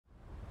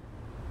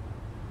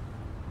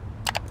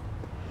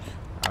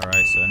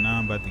Alright, so now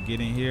I'm about to get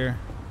in here.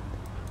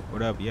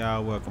 What up,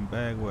 y'all? Welcome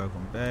back.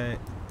 Welcome back.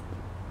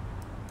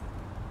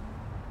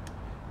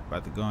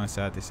 About to go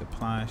inside this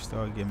appliance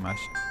store, get my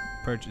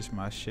purchase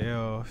my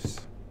shelves.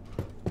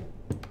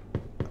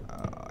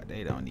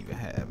 They don't even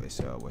have it,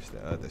 so what's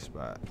the other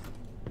spot?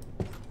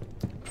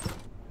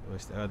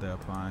 What's the other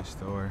appliance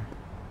store?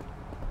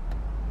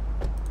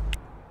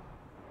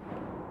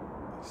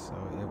 So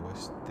it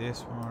was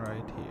this one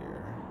right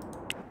here.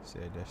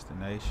 Said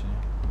destination.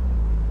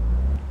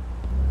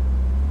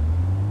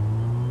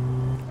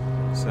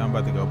 So I'm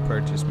about to go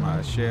purchase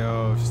my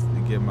shelves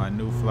to get my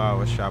new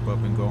flower shop up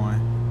and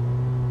going.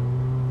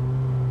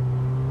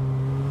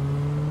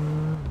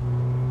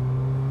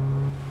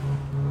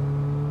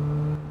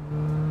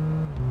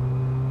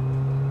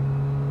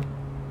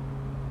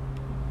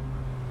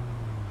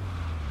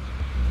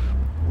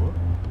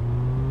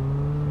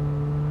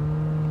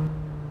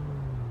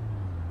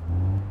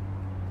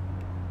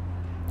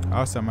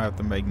 Also, I'm gonna have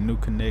to make new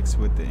connects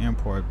with the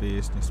import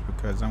business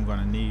because I'm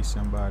gonna need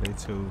somebody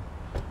to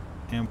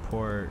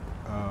import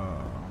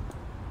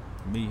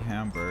meat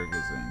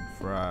hamburgers and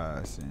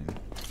fries and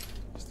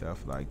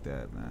stuff like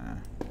that,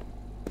 man.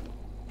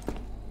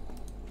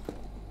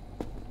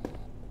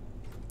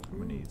 I'm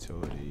gonna need two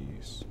of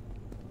these.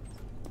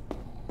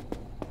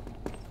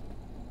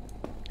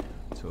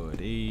 Two of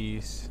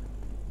these.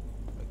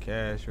 A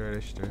cash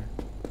register.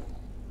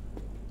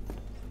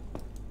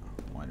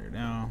 One of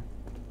them.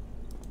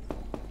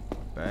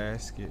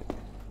 Basket.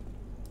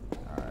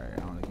 Alright,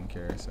 I only can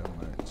carry so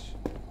much.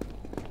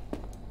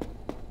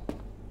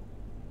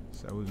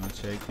 So we're gonna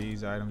check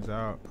these items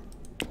out.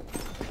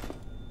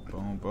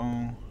 Boom,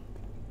 boom.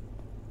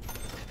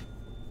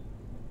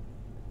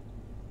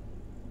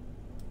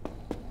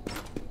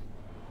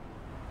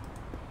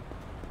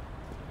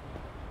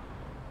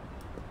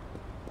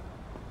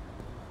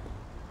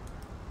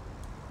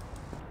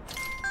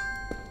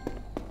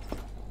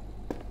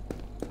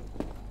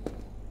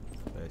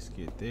 Let's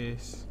get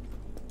this.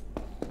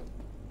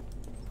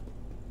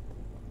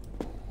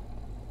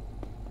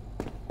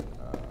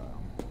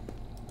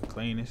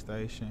 Cleaning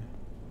station.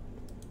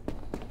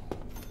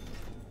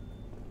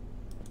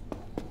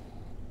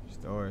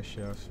 Storage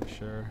shelves for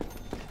sure.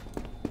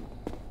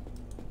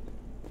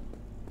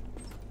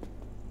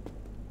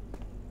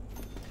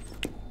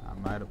 I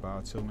might have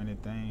bought too many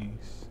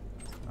things.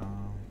 I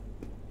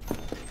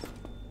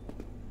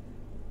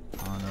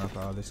don't know if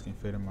all this can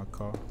fit in my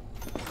car.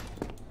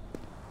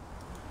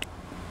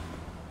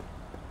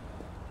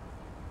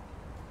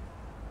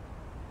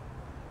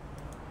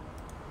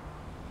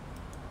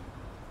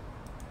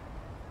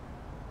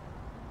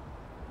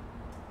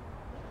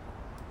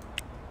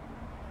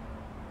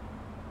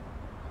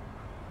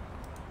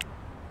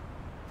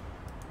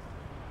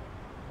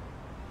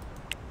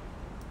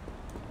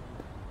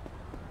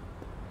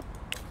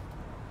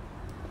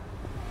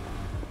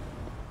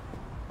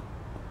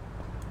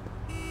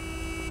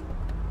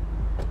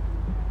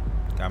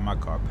 Got my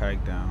car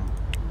packed down.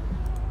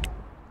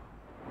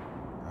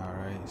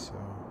 Alright, so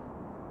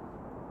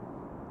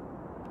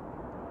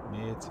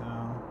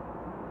Midtown.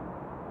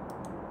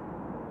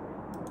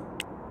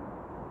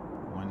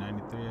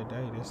 193 a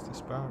day, this the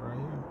spot right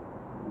here.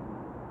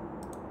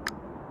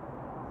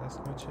 Let's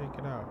go check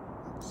it out.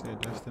 It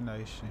said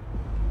destination.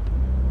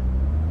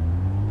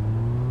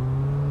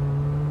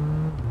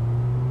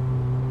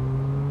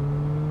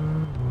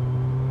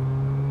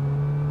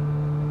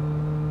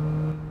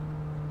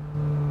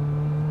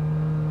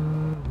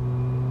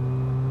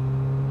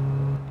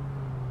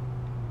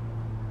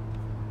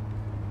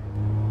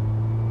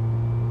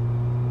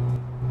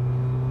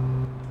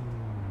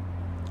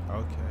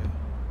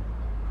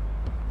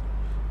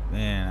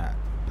 Man,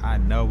 I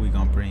know we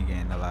gonna bring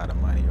in a lot of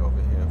money over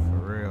here, for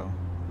real.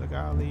 Look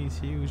at all these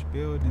huge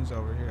buildings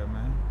over here,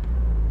 man.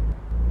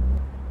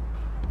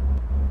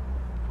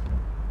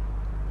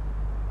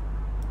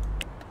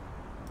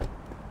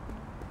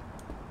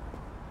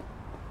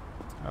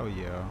 Oh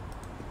yeah.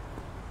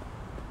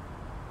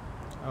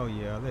 Oh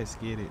yeah, let's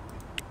get it.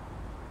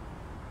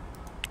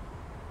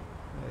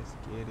 Let's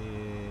get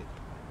it.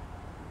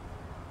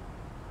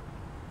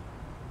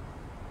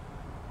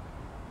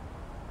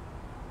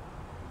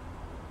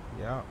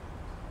 Yep.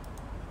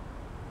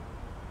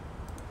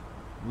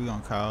 We're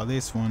gonna call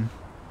this one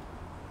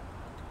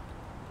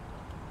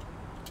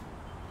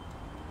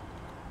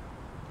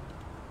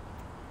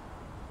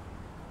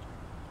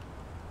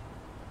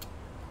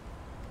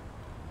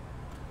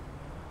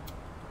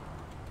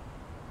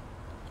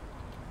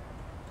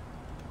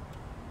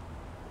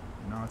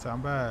you know what I'm talking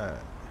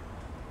about.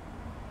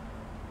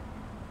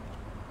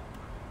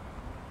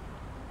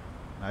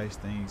 Nice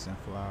things and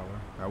flower.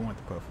 I want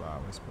to put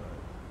flowers, but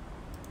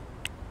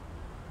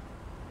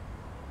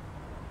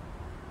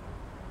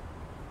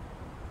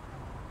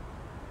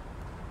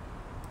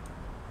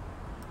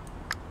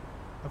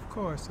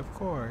of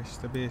course,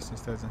 the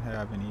business doesn't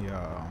have any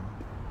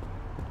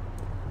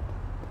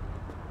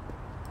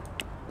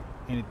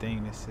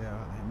anything to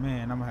sell. And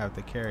man, I'm gonna have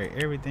to carry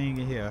everything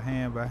in here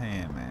hand by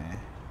hand, man,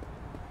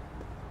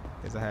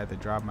 because I had to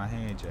drop my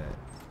hand jack.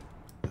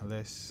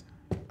 let's.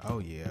 Oh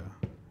yeah,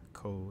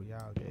 cool.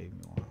 Y'all gave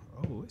me one.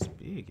 Oh, it's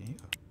big in here.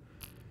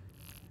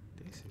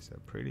 This is a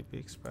pretty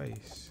big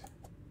space.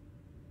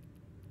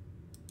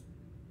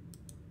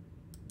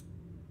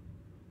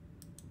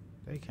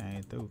 They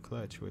came through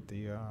clutch with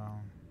the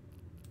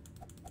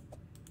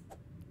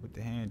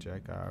hand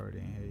jack already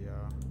in here,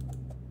 y'all.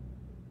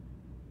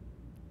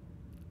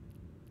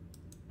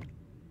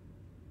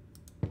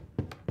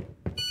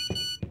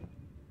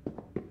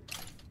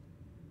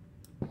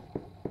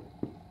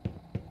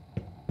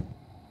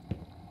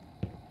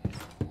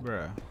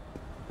 Bruh,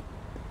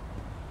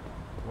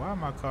 why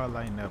my car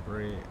lighting up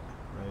red?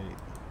 Wait,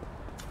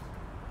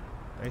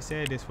 they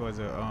said this was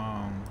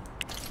a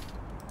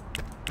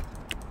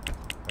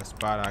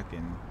spot I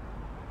can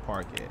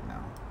park at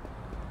now.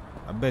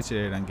 I bet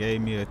you they done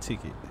gave me a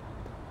ticket.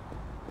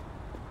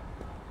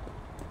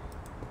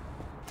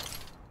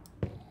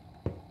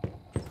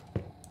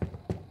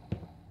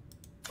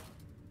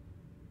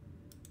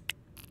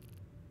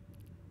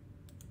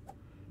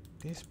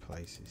 This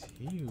place is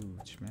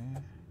huge,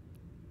 man.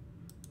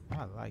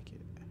 I like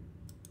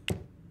it.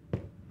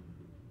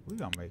 We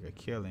gonna make a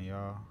killing,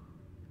 y'all.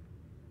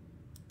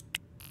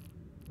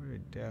 We're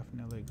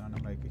definitely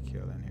gonna make a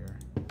killing here.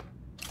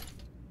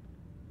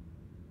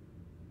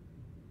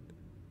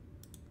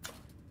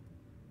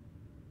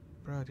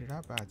 Bro, did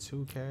I buy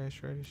 2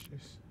 cash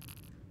registers?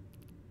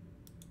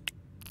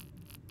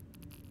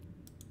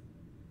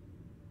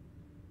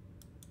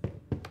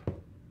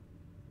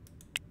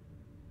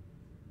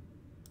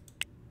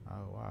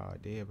 Oh wow, I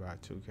did buy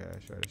 2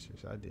 cash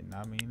registers. I did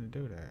not mean to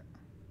do that.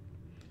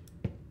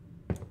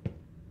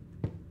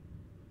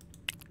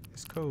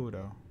 It's cool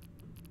though.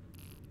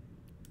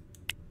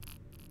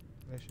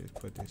 Let's just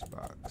put this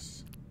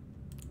box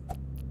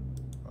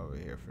over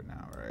here for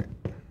now, right?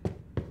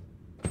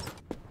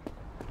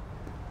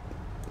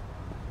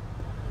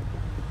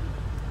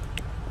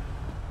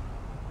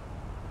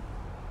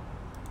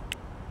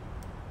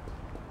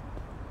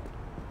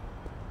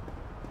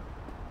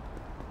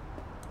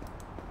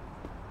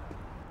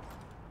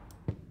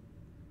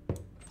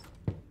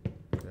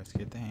 Let's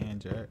get the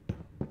hand jack.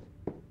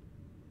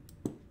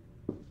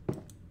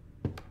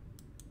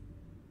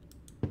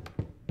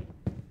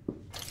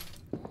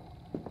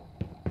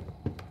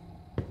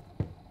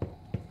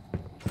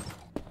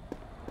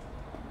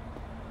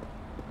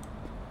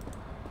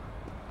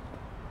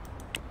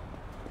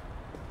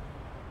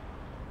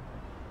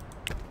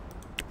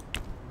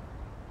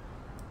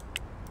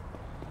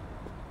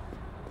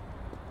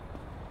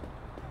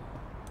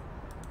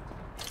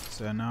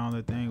 So now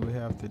the thing we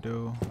have to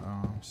do,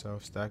 so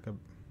stack of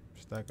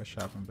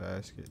shopping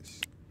baskets.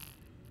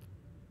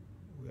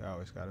 We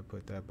always got to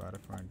put that by the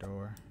front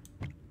door.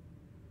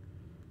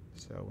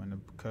 So when the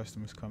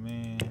customers come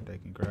in, they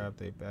can grab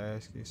their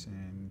baskets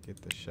and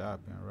get the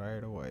shopping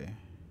right away.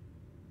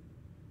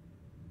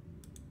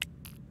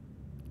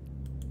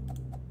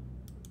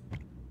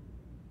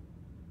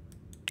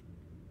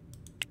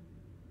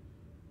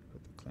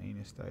 Put the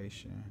cleaning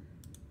station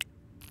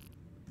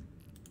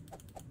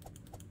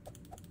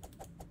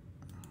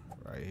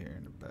right here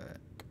in the back.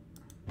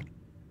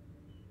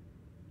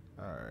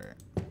 Alright.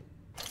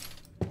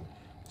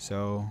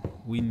 So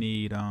we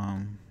need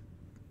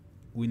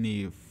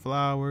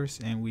flowers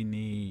and we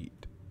need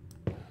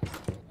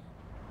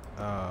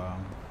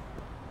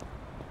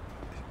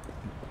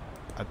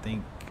I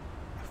think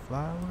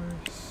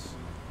flowers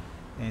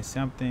and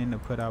something to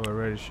put our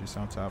registers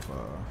on top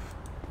of.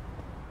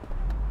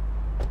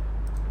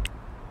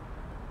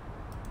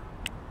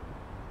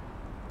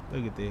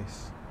 Look at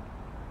this.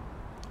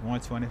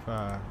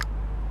 125.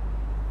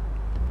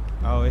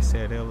 Oh, it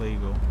said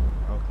illegal.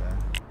 Okay.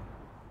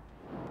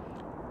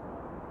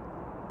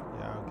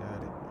 Y'all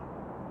got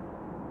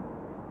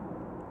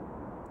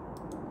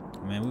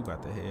it. Man, we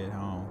about to head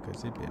home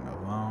because it's been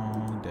a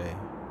long day.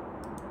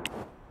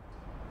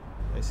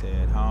 Let's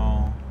head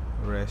home,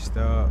 rest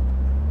up,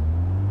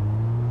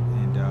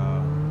 and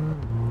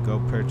go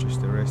purchase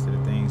the rest of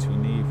the things we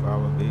need for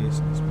our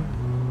business,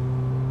 man.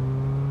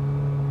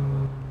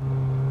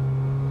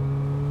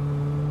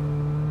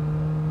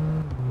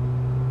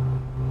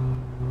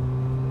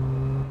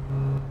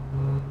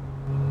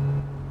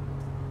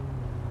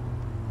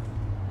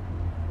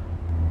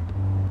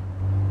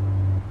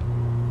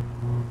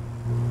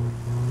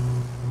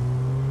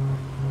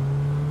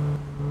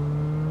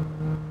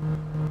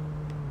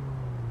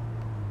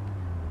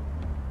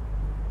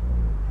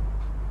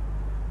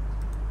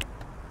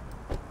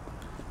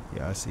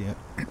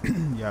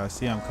 Y'all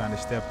see I'm kind of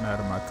stepping out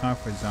of my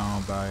comfort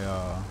zone by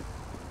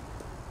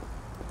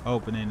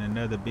opening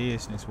another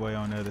business way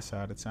on the other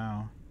side of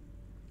town.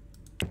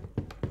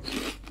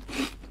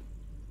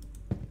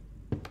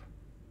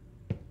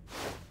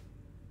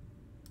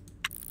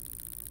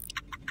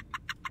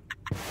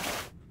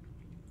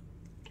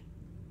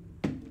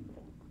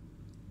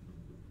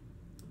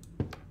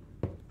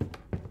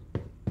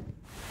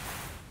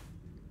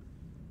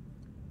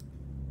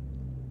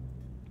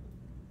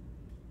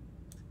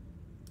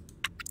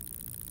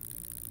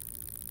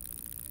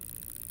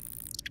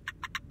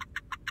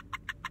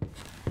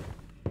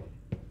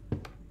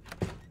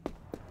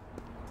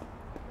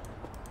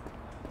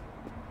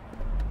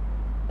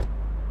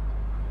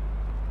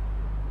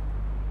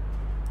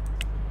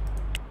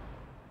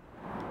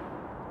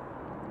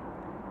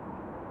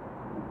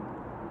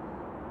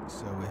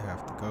 So we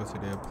have to go to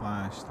the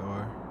appliance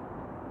store,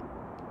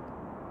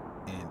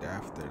 and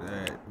after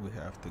that we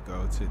have to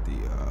go to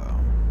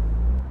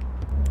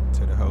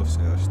the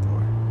wholesale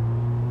store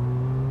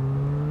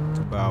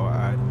to buy our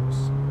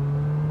items.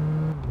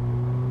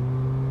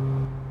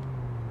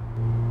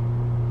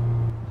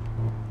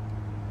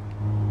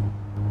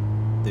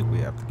 I think we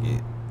have to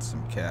get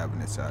some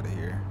cabinets out of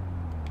here.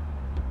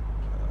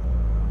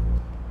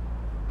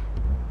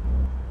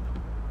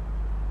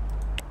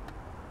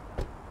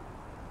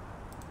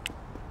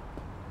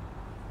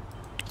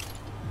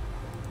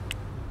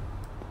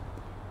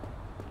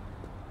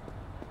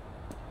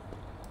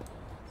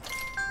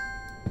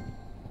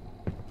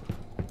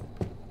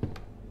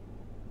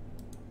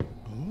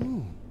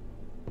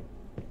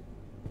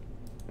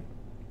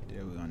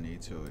 Yeah, we're gonna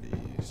need 2 of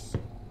these.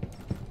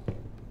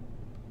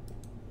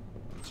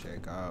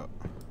 Check out.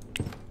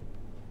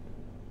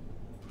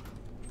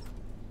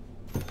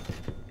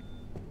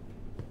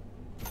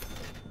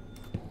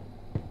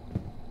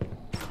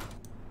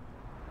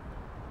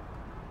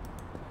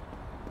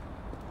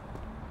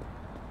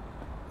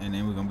 And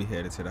then we're gonna be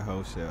headed to the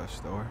wholesale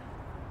store.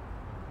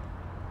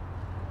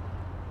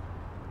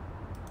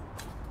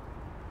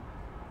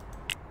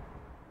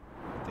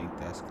 I think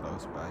that's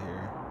close by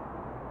here.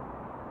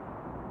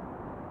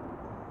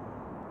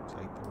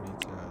 Take the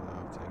retail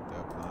off, take the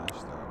appliance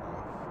store off.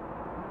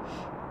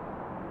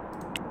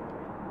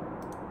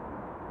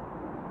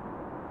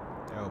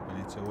 They're open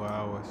in 2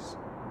 hours.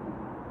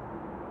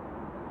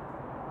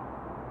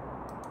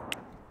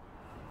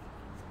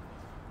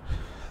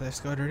 Let's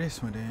go to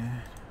this one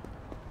then.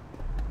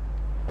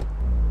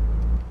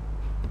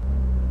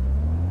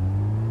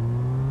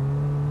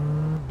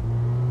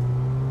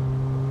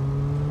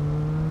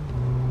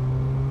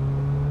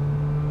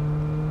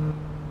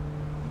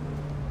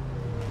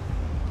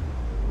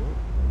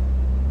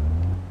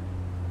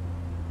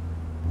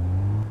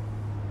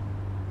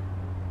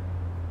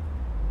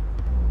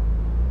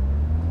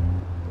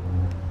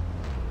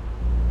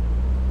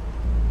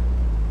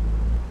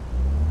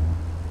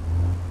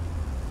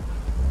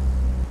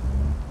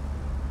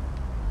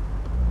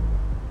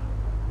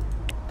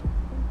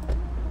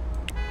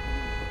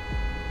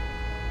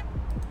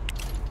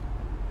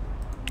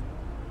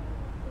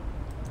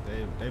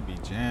 They be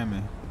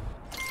jamming.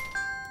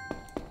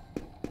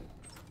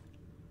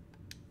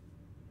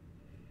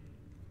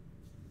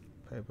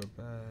 Paper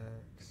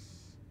bags.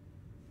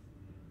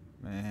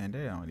 Man,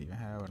 they don't even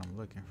have what I'm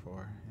looking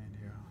for in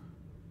here.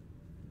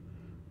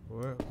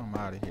 Well, I'm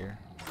out of here.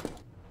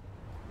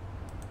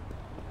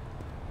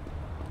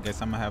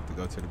 Guess I'm gonna have to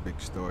go to the big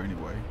store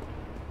anyway.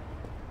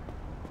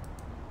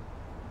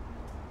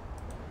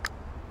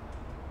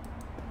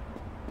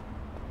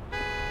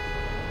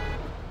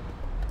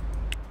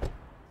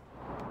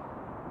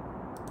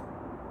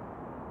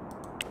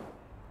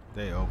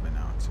 They open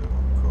now too.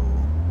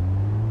 Cool.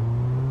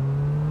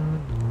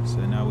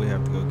 So now we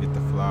have to go get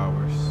the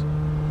flowers.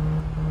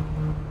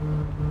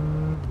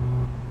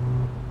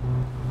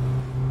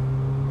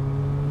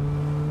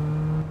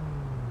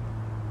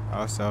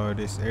 Also,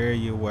 this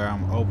area where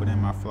I'm opening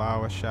my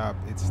flower shop,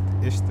 it's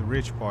the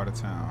rich part of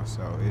town,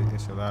 so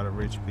it's a lot of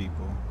rich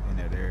people in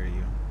that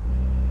area,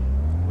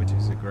 which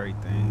is a great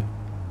thing.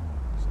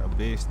 So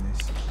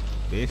business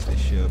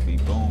should be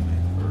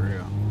booming for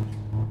real.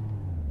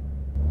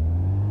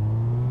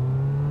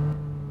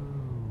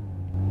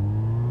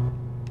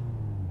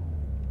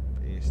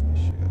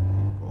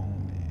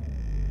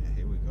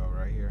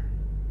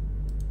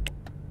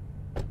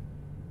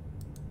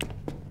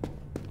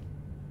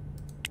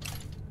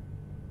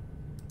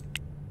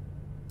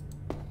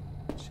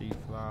 Cheap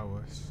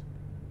flowers.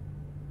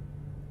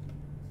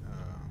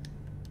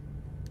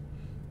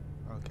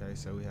 Okay,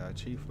 so we have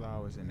cheap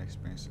flowers and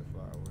expensive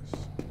flowers.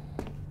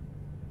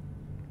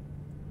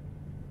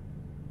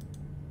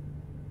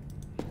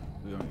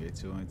 We're gonna get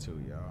 2 and 2,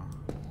 y'all.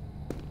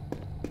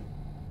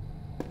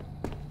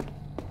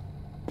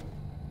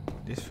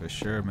 This for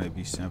sure may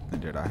be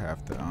something that I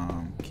have to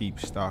keep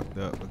stocked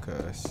up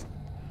because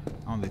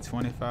only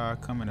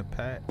 25 come in a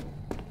pack.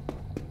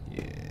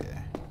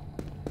 Yeah.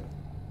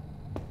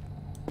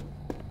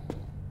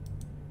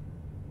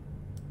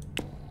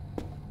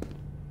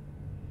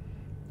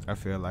 I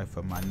feel like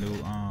for my new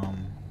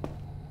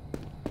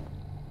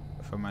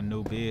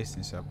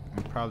business, I'm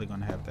probably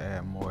gonna have to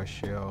add more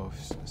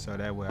shelves so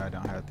that way I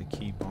don't have to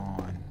keep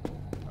on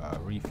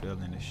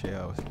refilling the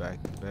shelves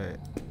back to back.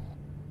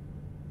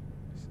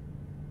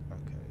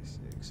 Okay,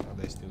 6. So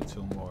let's do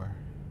 2 more.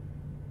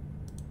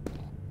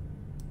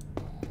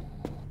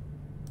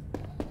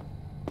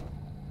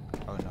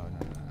 Oh no.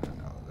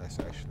 Let's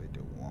actually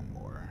do 1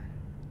 more.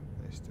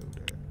 Let's do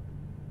that.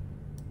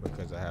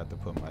 Because I have to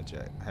put my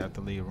jack. I have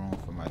to leave room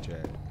for my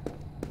jack.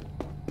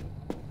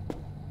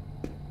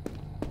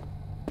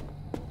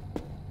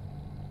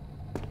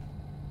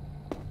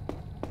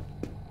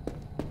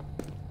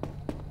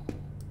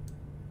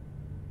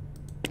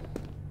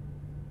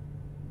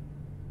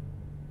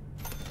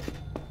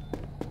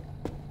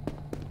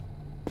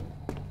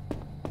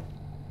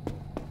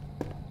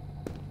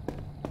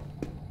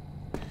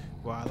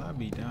 while I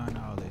be done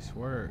all this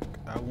work,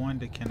 I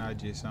wonder, can I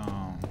just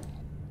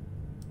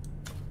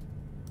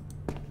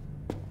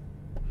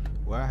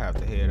well, I have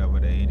to head over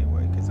there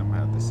anyway, because I'm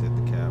gonna have to set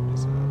the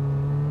cabinets up.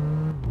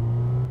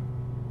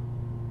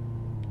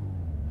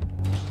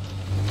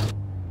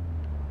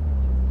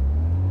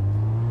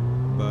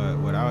 But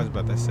what I was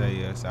about to say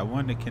is, I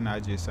wonder, can I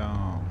just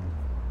have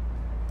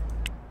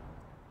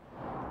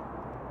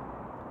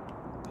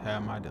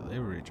my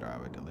delivery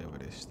driver deliver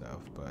this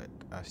stuff, but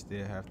I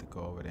still have to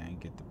go over there and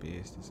get the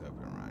business up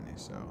and running,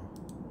 so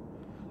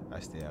I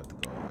still have to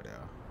go over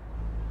there.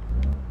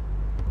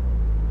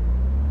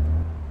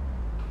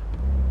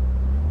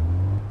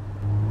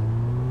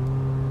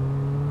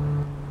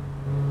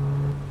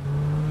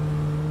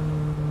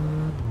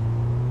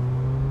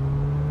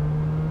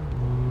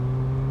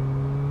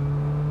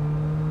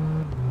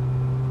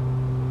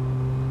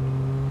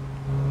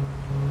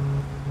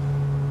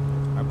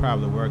 I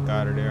probably work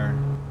out of there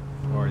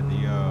for the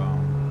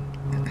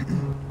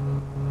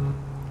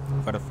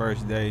for the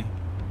first day,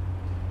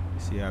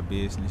 see how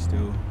business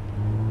do.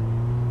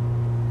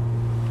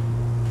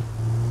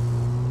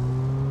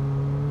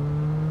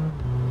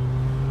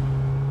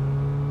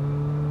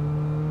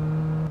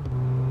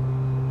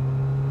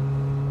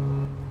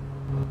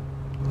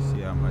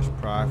 See how much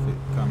profit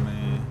coming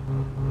in.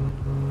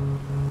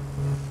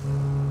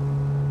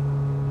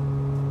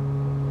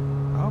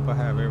 I hope I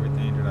have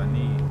everything that I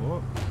need.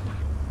 Whoop.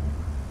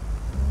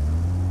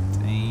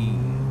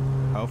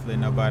 Hopefully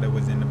nobody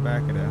was in the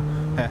back of there.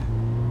 Let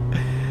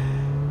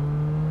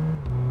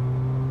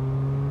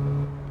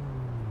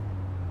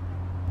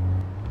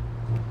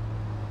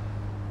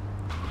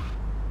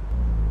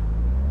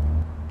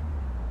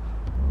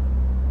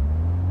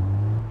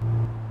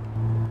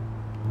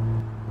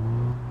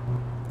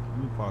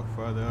me park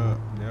further up.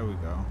 There we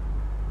go.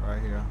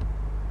 Right here.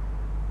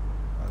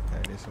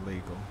 Okay, this is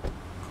legal.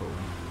 Cool.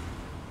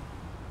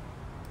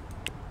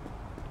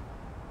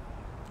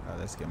 Alright,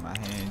 let's get my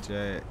hand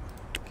jack.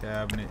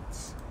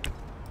 Cabinets.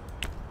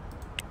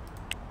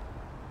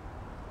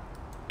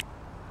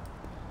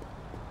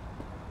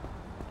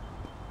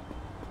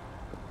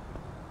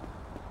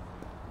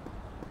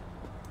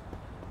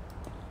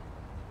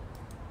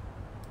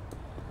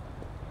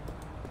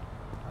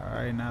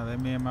 Alright, now let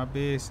me in my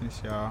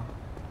business, y'all.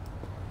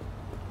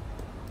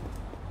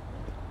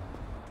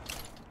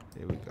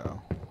 Here we go.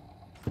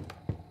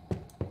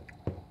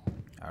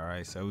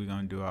 Alright, so we're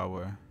gonna do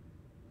our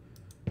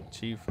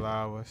cheap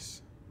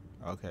flowers.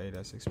 Okay,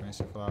 that's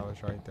expensive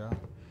flowers right there.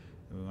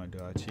 And we're gonna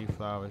do our cheap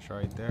flowers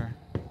right there.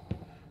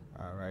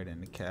 Alright,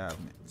 in the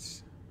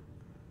cabinets.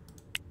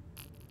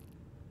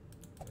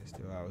 Let's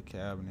do our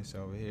cabinets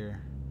over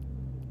here.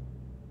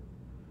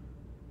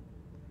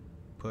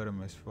 Put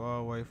them as far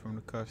away from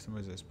the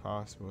customers as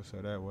possible,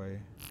 so that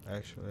way,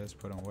 actually, let's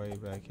put them way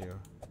back here.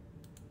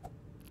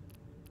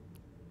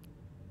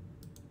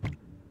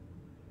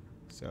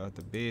 So if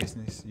the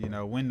business, you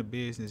know, when the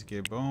business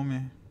get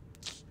booming,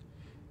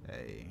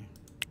 hey,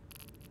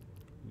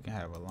 we can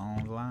have a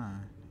long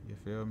line, you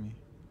feel me?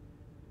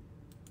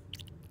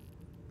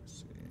 Let's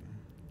see.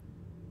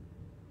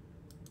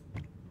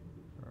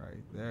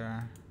 Right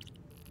there.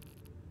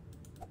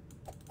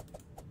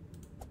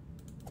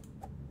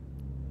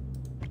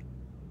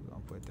 We're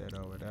gonna put that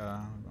over there.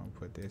 I'm gonna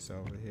put this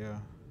over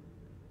here.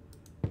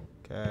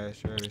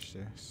 Cash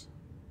registers.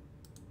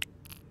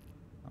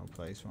 I'll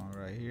place one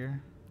right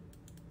here.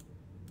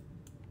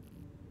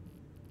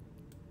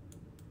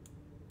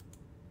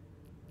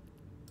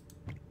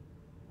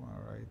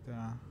 Right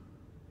there.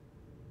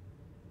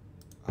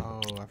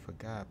 Oh, I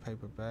forgot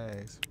paper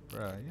bags,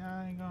 bruh.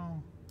 Y'all ain't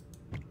gonna.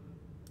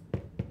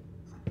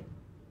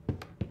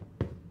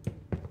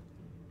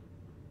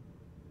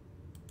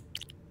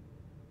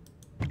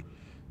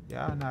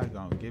 Y'all not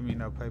gonna give me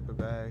no paper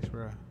bags,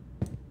 bruh.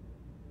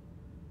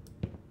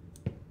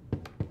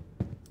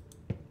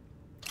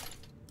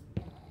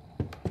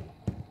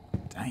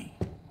 Dang.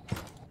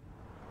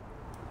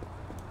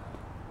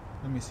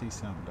 Let me see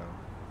something though.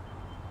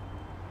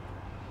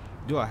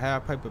 Do I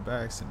have paper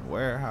bags in the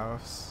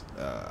warehouse?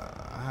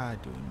 I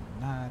do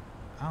not.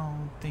 I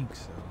don't think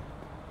so.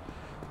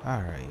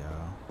 Alright,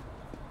 y'all.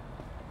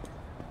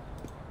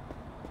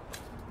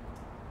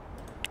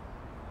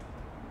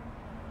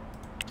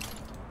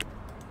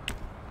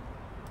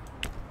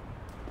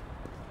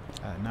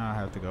 Now I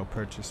have to go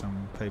purchase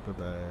some paper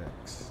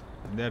bags.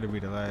 And that'll be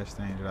the last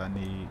thing that I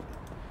need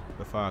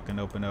before I can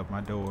open up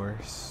my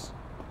doors.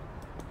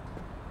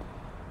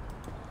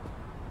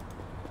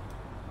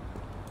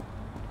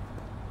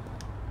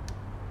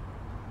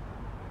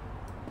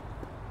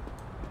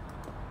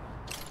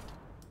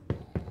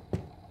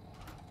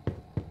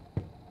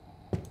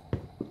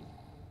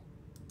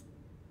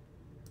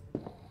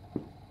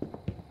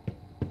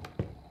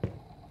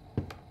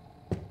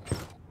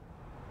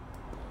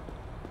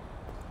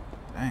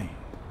 Dang.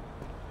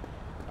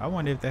 I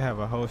wonder if they have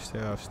a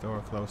wholesale store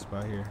close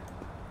by here.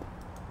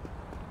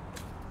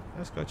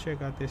 Let's go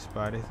check out this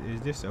spot.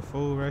 Is this a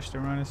food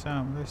restaurant or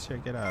something? Let's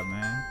check it out,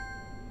 man.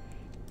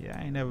 Yeah,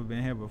 I ain't never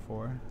been here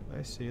before.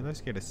 Let's see. Let's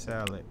get a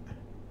salad.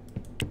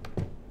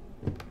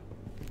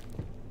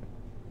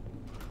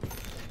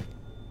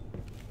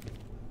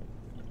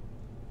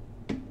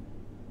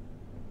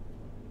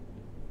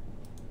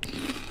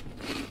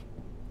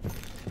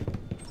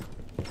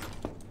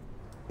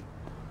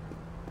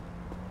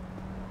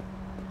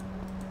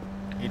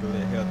 Eat a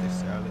little healthy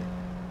salad.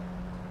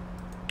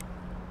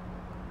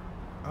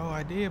 Oh,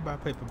 I did buy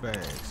paper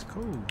bags.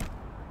 Cool.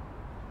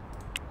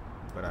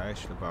 But I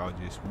actually bought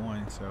just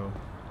one, so.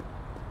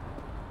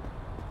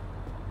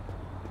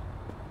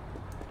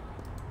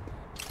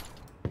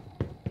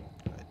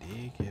 I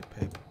did get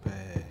paper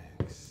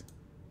bags.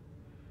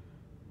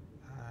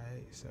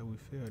 Alright, so we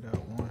filled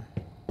up one.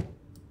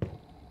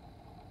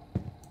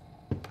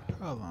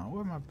 Hold on,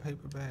 where my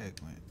paper bag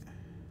went?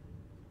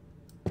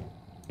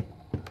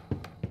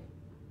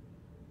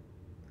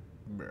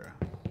 Bruh.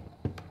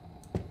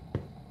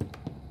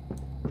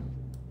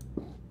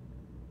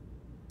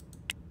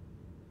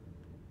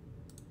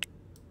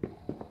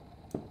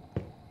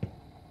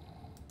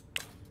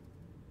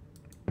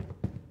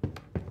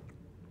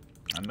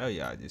 I know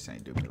y'all just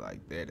ain't do me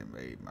like that and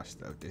made my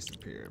stuff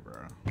disappear,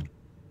 bro. I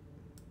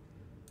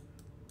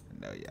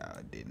know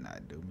y'all did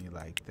not do me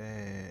like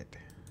that.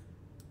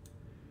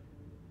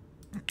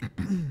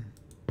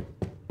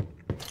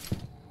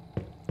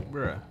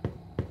 Bruh.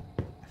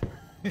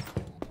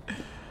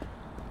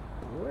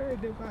 Where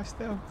did my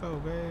stuff go,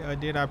 man? Or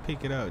did I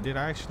pick it up? Did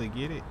I actually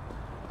get it?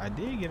 I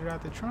did get it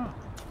out the trunk.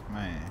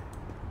 Man.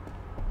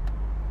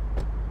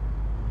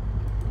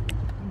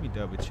 Let me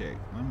double check.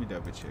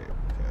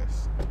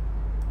 Because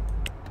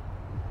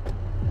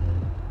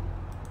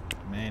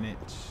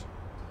manage.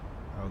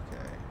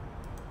 Okay.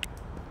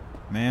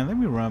 Man, let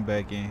me run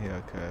back in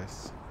here,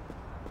 cuz.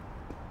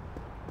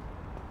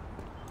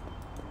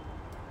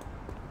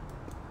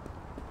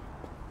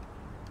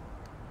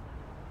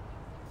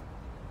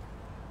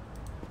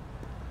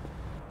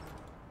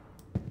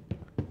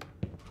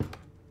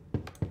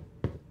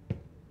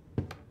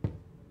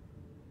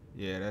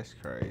 Yeah, that's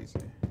crazy.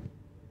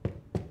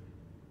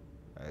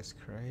 That's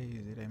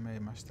crazy. They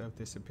made my stuff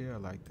disappear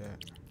like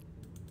that.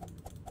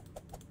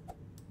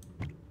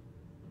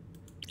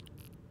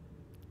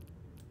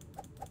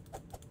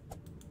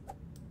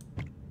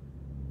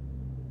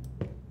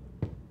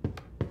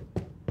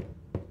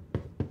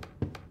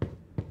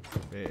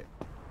 Bet.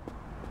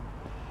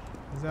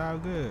 It's all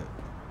good.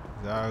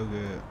 It's all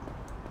good.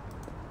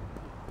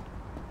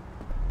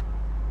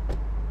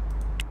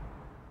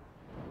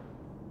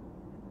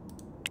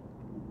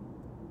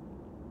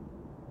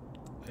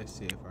 Let's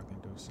see if I can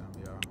do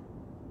something, y'all.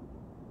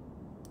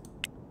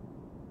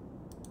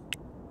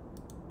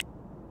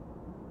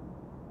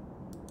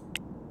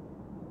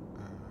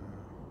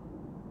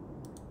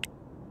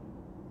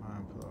 My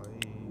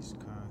employees,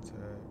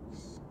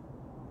 contacts.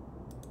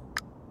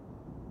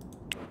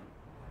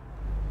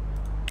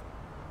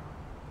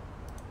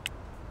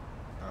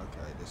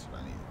 Okay, this is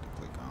what I needed to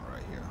click on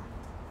right here.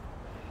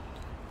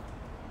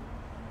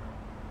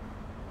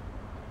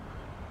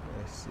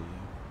 Let's see.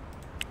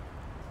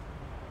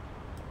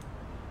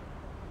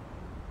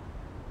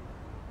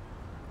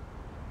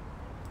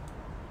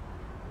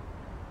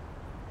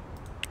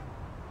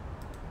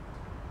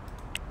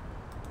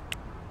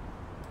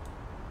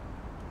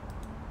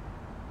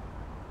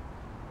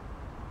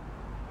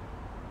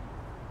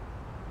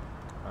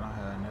 I don't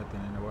have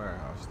nothing in the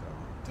warehouse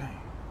though.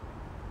 Dang.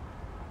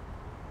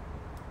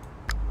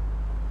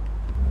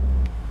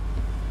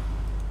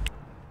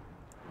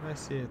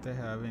 Let's see if they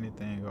have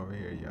anything over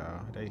here,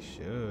 y'all. They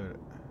should.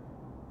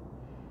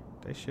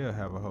 They should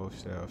have a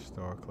wholesale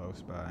store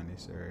close by in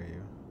this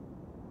area.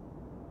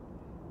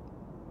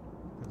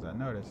 Because I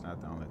know that's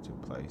not the only two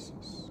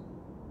places.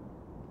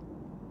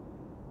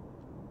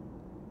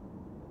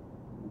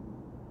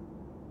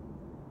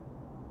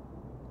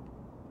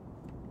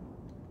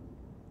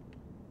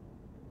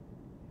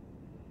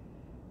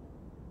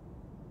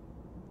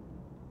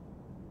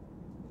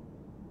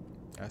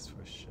 That's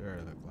for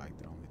sure look like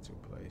the only two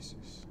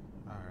places.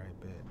 Alright,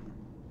 bet.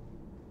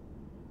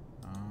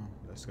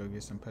 Let's go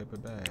get some paper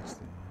bags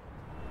then.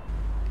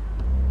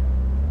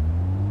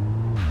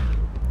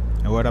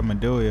 And what I'm gonna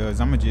do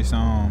is I'm gonna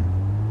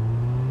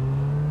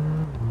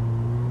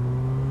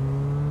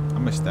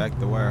stack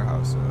the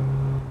warehouse up.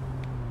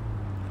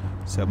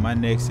 So my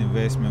next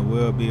investment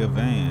will be a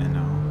van,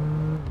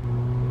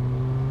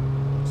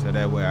 so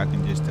that way I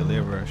can just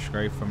deliver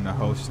straight from the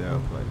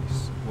wholesale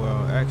place.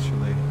 Well,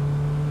 actually,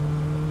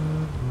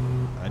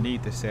 I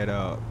need to set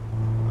up,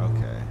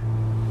 okay.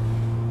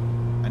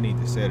 I need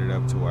to set it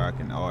up to where I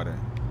can order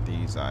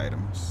these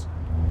items.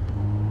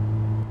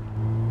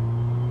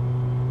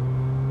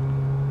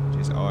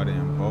 Just order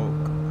in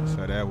bulk,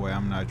 so that way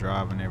I'm not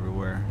driving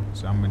everywhere.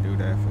 So I'm gonna do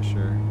that for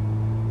sure.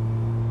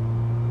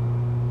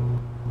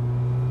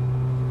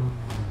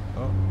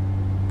 Oh,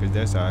 cause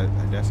that's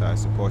how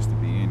it's supposed to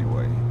be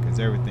anyway. Cause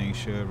everything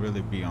should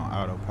really be on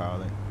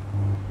autopilot.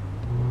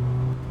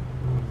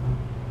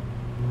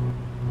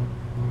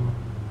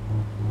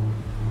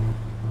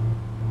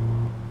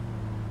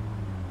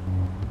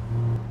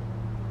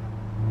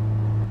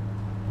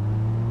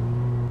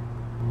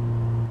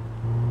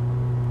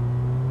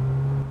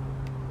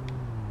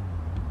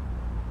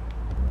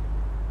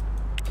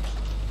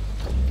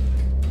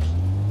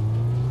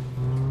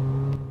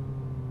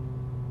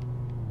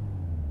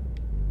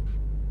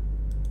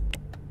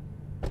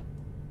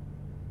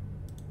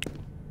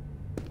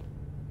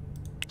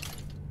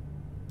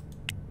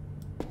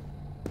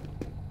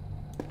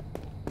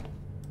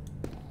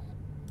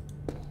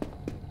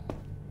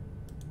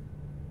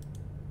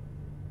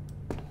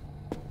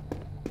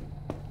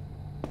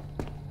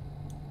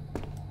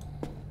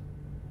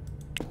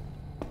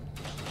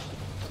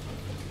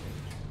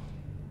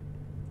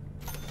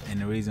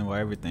 reason why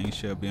everything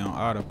should be on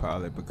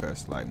autopilot,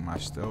 because like my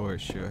storage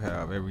should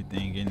have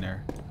everything in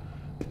there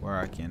where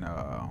I can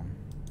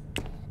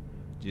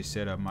just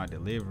set up my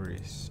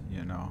deliveries,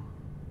 you know.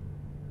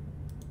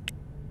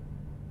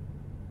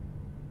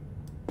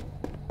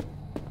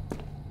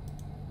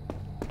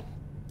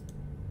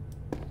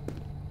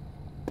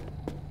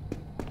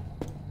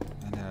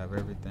 And have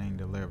everything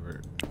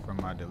delivered from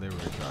my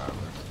delivery driver.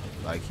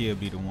 Like he'll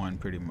be the one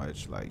pretty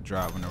much like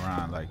driving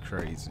around like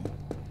crazy,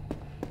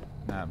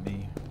 not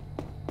me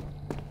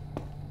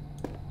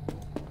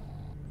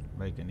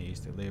making these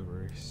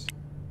deliveries.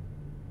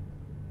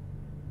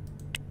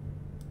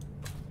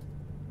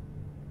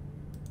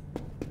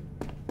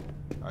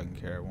 I can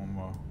carry one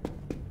more.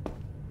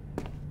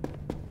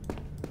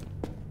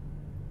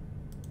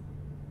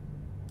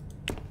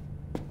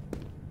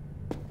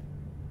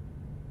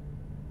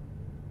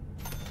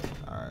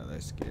 Alright,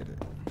 let's get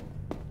it.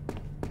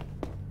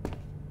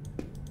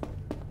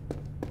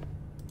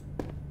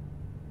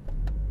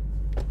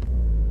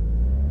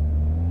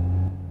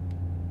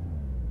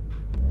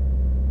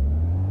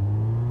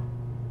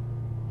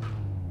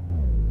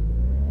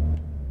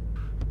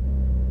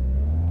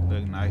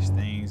 Look, nice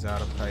things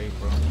out of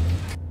paper.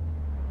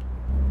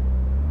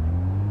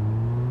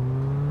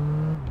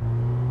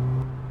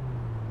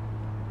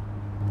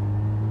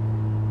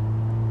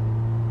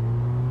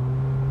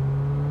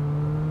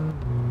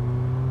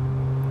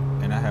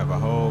 And I have a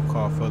whole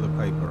car full of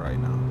paper right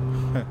now.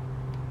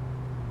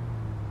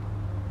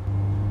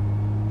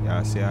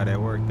 Y'all see how that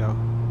worked though?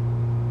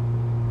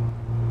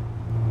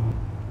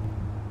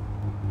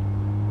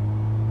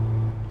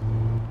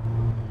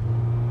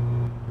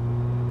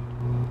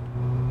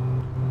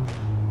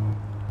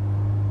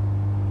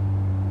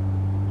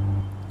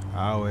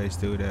 I always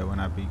do that when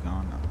I be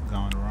going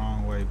the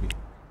wrong way.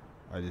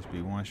 I just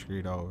be one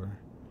street over.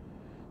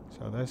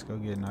 So let's go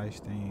get nice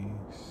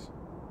things.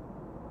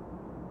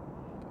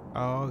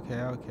 Oh, okay.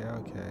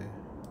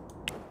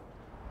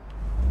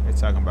 They're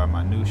talking about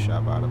my new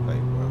shop out of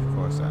paper. Of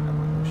course I know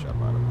my new shop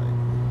out of paper.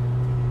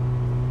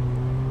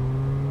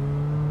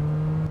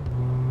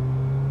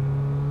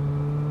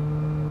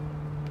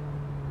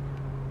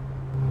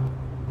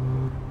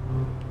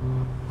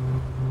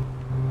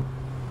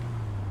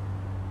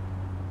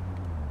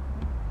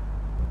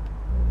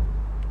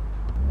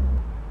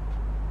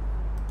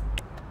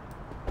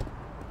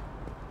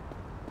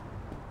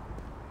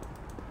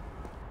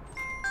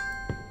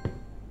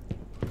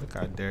 Look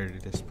how dirty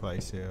this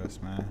place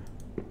is, man.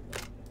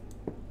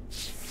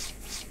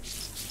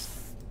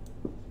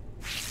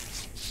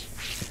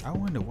 I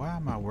wonder why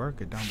my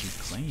worker don't be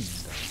cleaning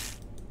though.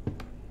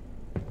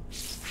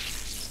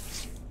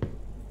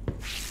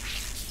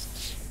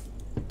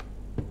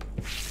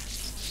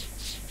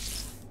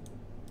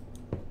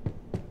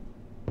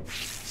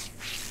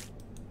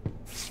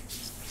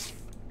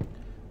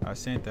 I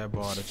sent that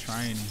boy to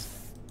training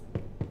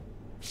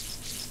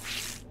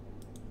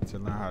to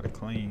learn how to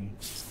clean.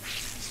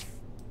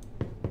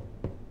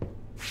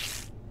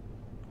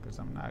 Cause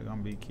I'm not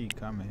gonna keep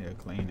coming here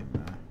cleaning,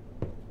 man.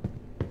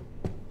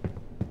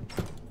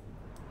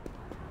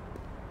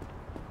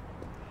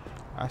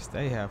 I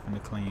stay having to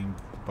clean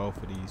both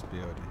of these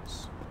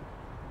buildings.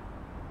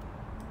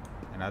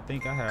 And I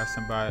think I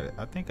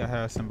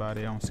have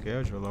somebody on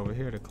schedule over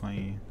here to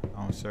clean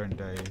on certain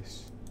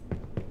days.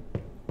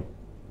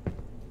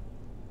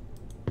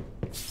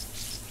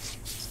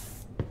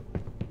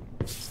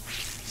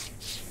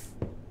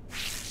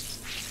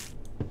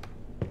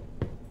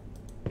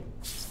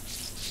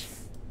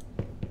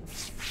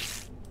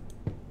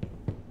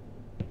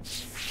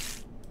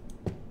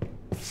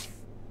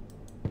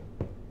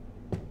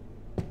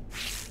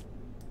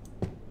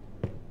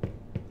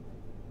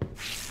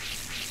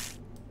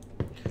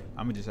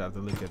 I'm gonna just have to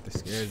look at the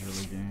schedule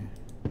again.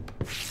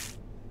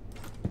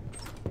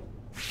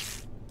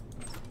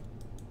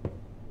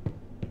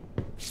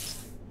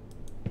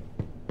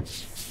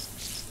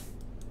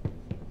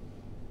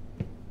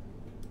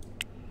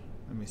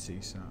 Let me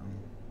see something.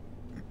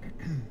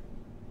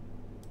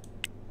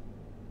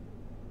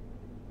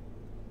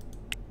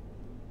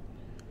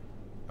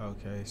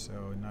 Okay,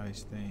 so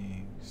nice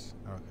things.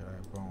 Okay,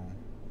 boom.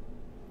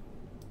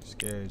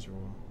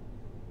 Schedule.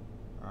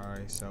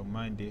 Alright, so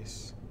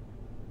Mondays.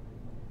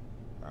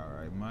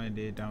 Alright,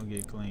 Monday don't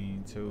get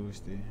cleaned.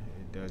 Tuesday,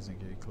 it doesn't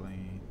get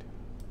cleaned.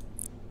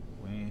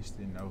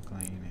 Wednesday, no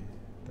cleaning.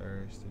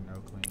 Thursday, no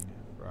cleaning.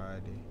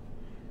 Friday.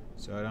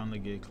 So it only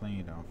get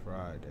cleaned on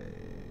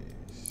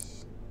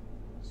Fridays.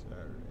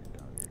 Saturday,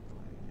 don't get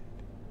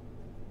cleaned.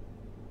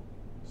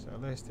 So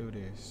let's do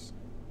this.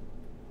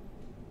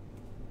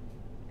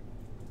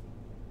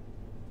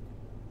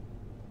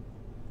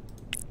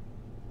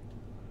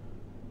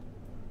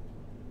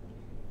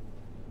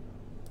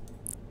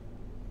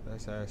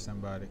 Let's have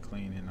somebody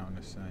cleaning on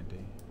a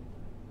Sunday.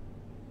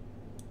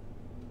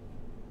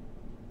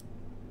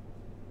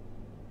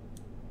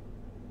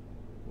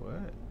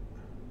 What?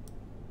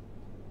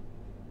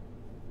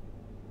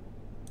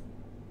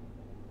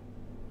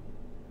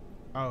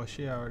 Oh,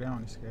 she already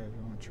on the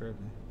schedule. I'm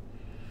tripping.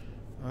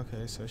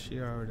 Okay, so she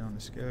already on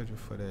the schedule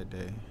for that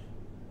day.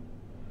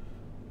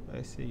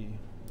 Let's see.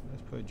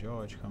 Let's put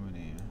George coming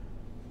in.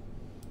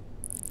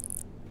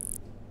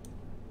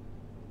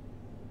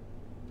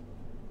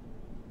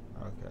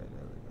 Okay,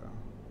 there we go.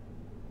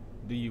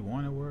 Do you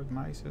want to work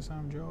nights or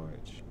something,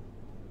 George?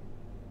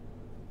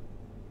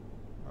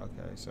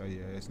 Okay, so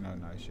yeah, it's no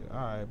night shift.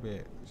 Alright,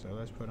 bet. So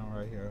let's put him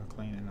right here,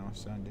 cleaning on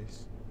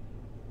Sundays.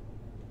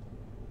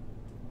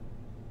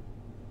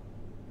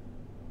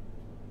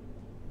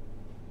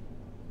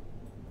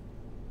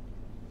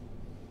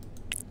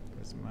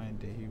 Cause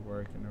Monday he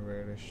working the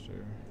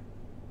register.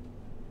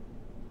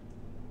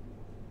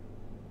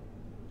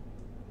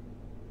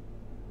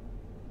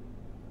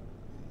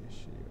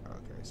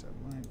 Okay, so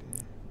Monday,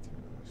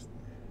 Tuesday.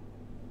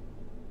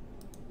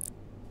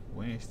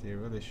 Wednesday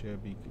really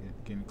should be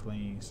getting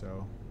clean,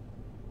 so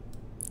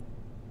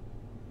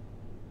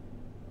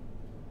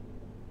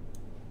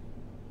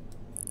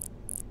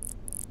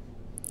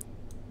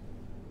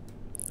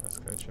let's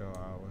cut your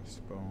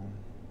hours. Boom.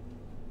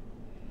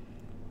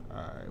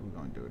 Alright, we're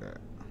gonna do that.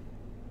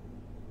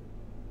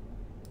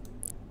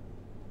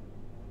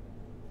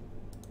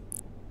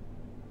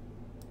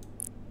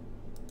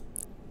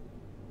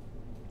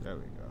 There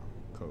we go.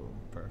 Cool.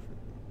 Perfect.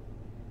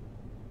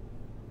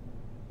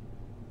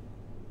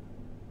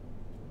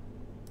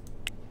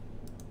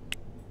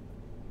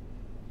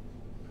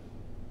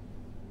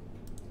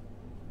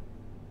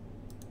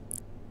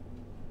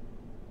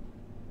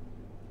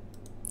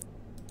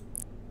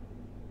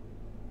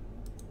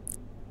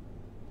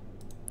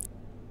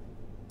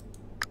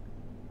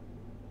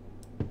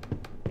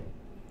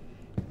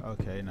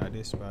 Okay, now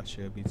this spot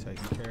should be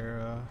taken care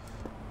of.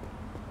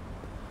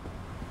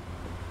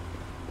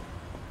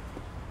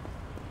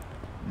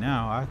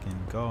 Now I can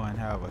go and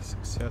have a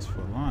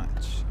successful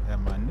lunch at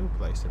my new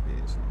place of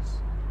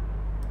business.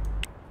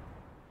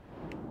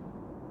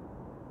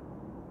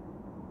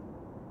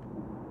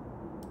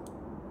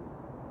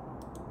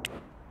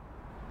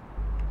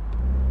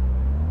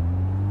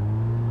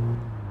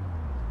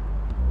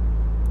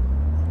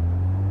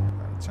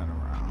 Gotta turn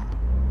around.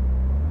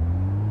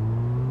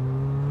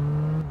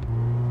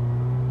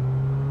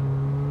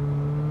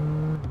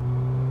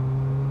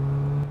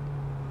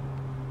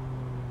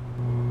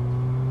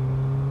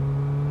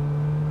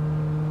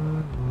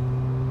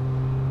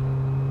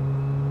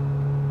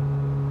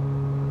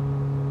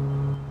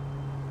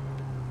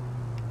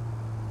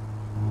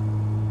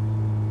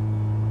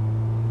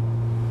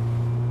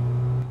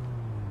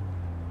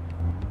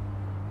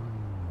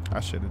 I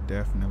should have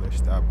definitely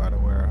stopped by the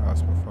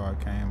warehouse before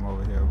I came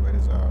over here, but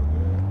it's all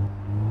good.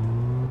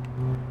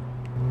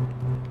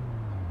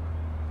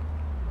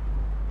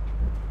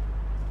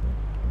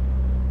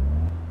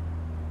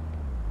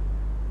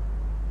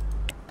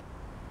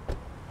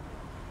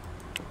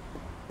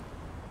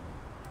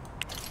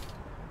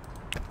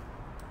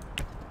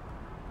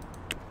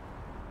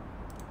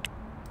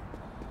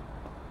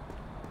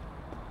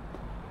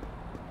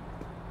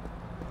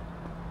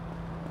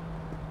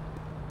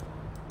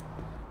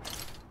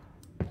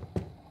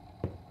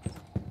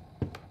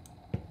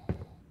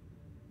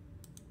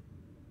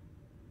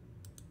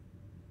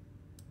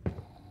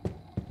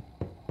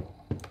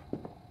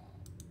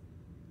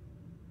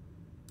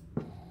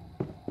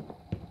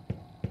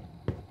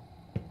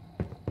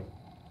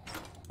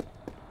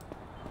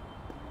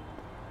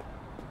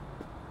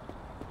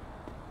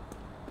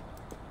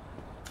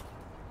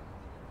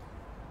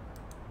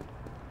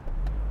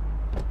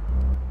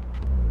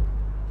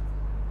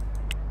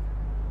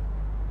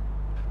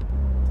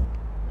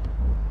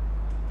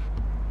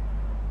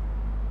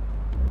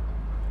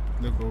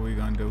 Look what we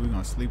gonna do. We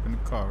gonna sleep in the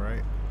car,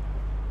 right?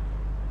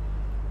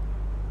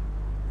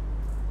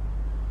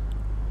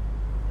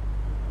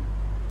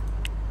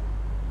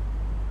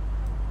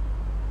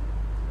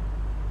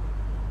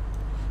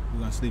 We're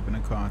gonna sleep in the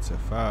car until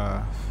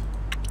 5.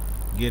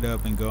 Get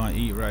up and go and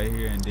eat right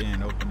here and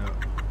then open up.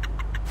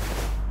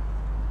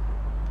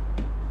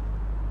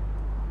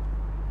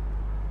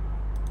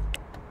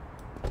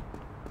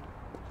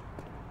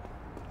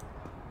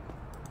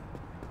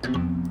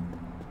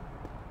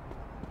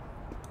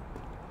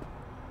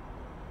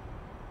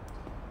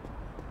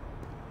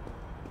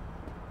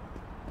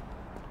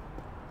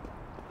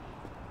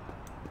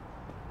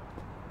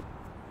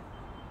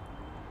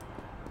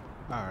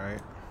 All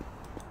right.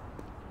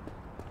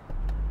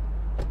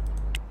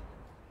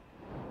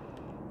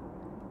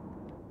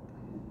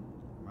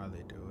 Why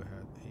they do it?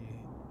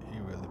 He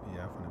really be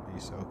having to be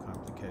so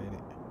complicated.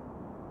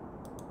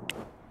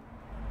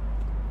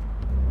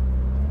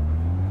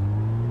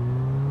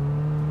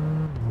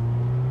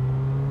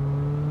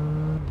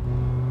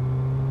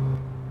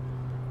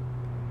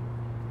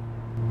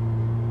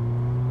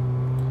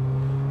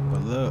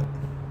 But look,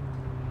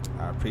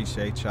 I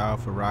appreciate y'all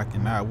for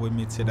rocking out with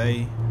me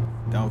today.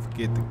 Don't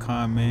forget to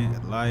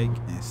comment, like,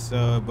 and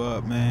sub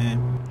up,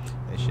 man.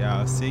 As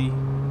y'all see,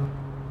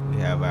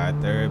 we have our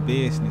third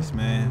business,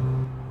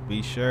 man.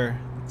 Be sure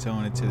to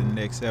tune into the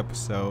next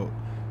episode.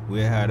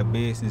 We'll have the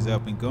business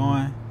up and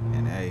going,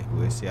 and hey,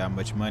 we'll see how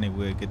much money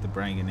we'll get to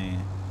bringing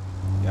in.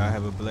 Y'all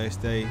have a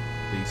blessed day.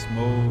 Be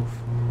smooth.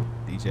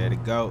 DJ the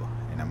GOAT,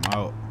 and I'm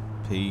out.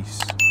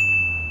 Peace.